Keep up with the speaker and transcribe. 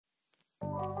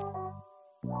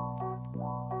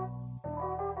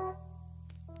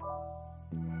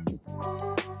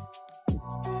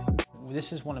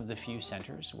This is one of the few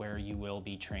centers where you will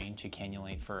be trained to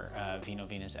cannulate for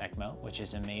veno-venous ECMO, which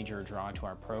is a major draw to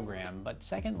our program. But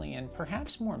secondly, and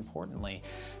perhaps more importantly,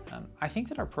 I think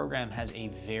that our program has a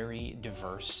very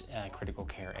diverse critical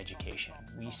care education.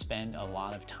 We spend a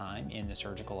lot of time in the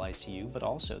surgical ICU, but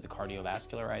also the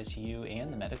cardiovascular ICU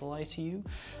and the medical ICU.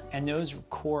 And those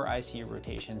core ICU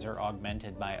rotations are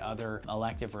augmented by other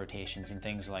elective rotations in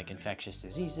things like infectious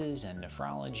diseases and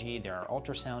nephrology. There are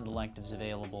ultrasound electives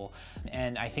available.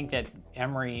 And I think that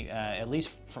Emory, at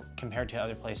least compared to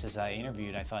other places I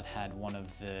interviewed, I thought had one of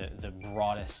the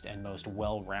broadest and most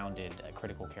well-rounded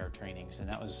critical care trainings. And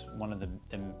that was one of the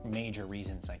major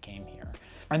reasons I came here.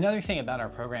 Another thing about our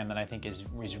program that I think is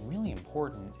really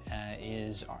important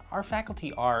is our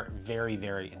faculty are very,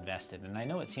 very invested. And I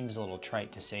know it seems a little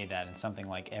trite to say that and something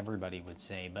like everybody would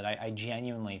say, but I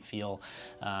genuinely feel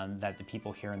that the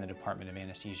people here in the Department of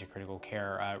Anesthesia Critical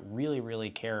Care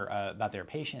really care about their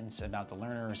patients, about the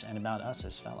learners, and about us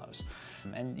as fellows.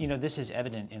 And you know, this is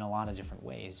evident in a lot of different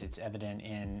ways. It's evident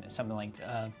in something like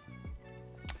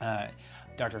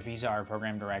Dr. Visa, our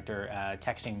program director,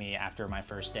 texting me after my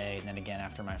first day and then again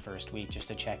after my first week just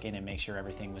to check in and make sure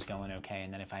everything was going okay,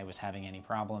 and then if I was having any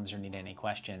problems or needed any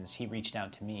questions, he reached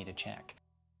out to me to check.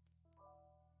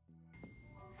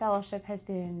 Fellowship has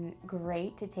been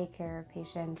great to take care of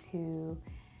patients who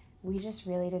we just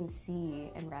really didn't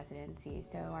see in residency.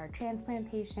 So our transplant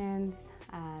patients,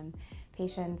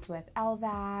 patients with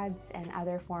LVADs and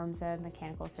other forms of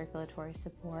mechanical circulatory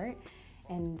support.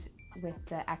 And with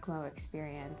the ECMO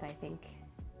experience, I think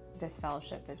this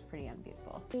fellowship is pretty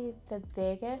unbeatable. The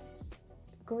biggest,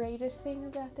 greatest thing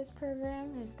about this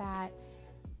program is that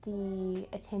the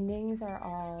attendings are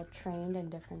all trained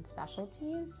in different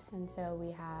specialties. And so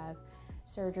we have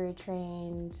surgery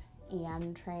trained,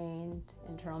 EM trained,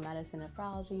 internal medicine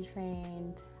nephrology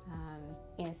trained,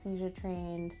 anesthesia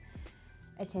trained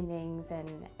attendings, and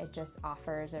it just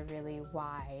offers a really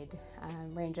wide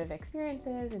range of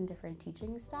experiences and different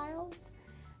teaching styles.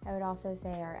 I would also say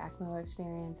our ECMO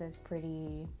experience is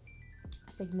pretty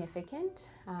significant.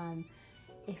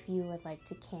 If you would like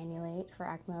to cannulate for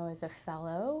ECMO as a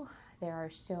fellow, there are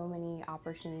so many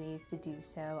opportunities to do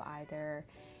so, either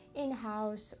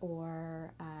in-house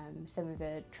or some of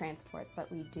the transports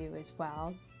that we do as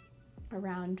well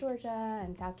around Georgia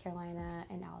and South Carolina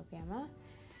and Alabama.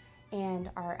 And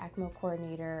our ECMO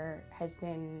coordinator has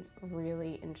been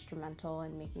really instrumental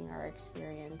in making our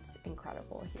experience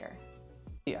incredible here.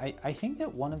 I think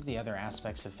that one of the other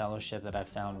aspects of fellowship that I've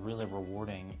found really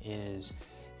rewarding is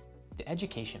the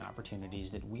education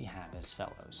opportunities that we have as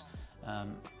fellows.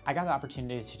 I got the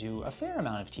opportunity to do a fair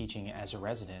amount of teaching as a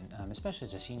resident, especially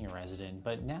as a senior resident,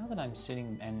 but now that I'm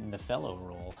sitting in the fellow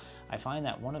role, I find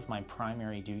that one of my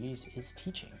primary duties is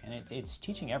teaching, and it's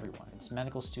teaching everyone. It's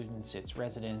medical students, it's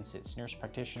residents, it's nurse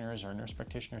practitioners or nurse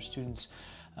practitioner students,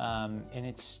 and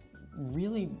it's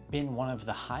really been one of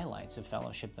the highlights of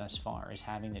fellowship thus far, is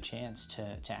having the chance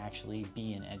to actually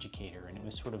be an educator. And it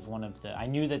was sort of one of the, I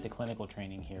knew that the clinical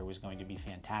training here was going to be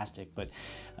fantastic, but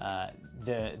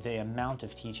the amount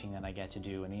of teaching that I get to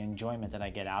do and the enjoyment that I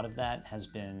get out of that has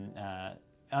been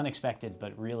unexpected,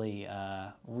 but really,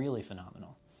 really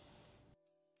phenomenal.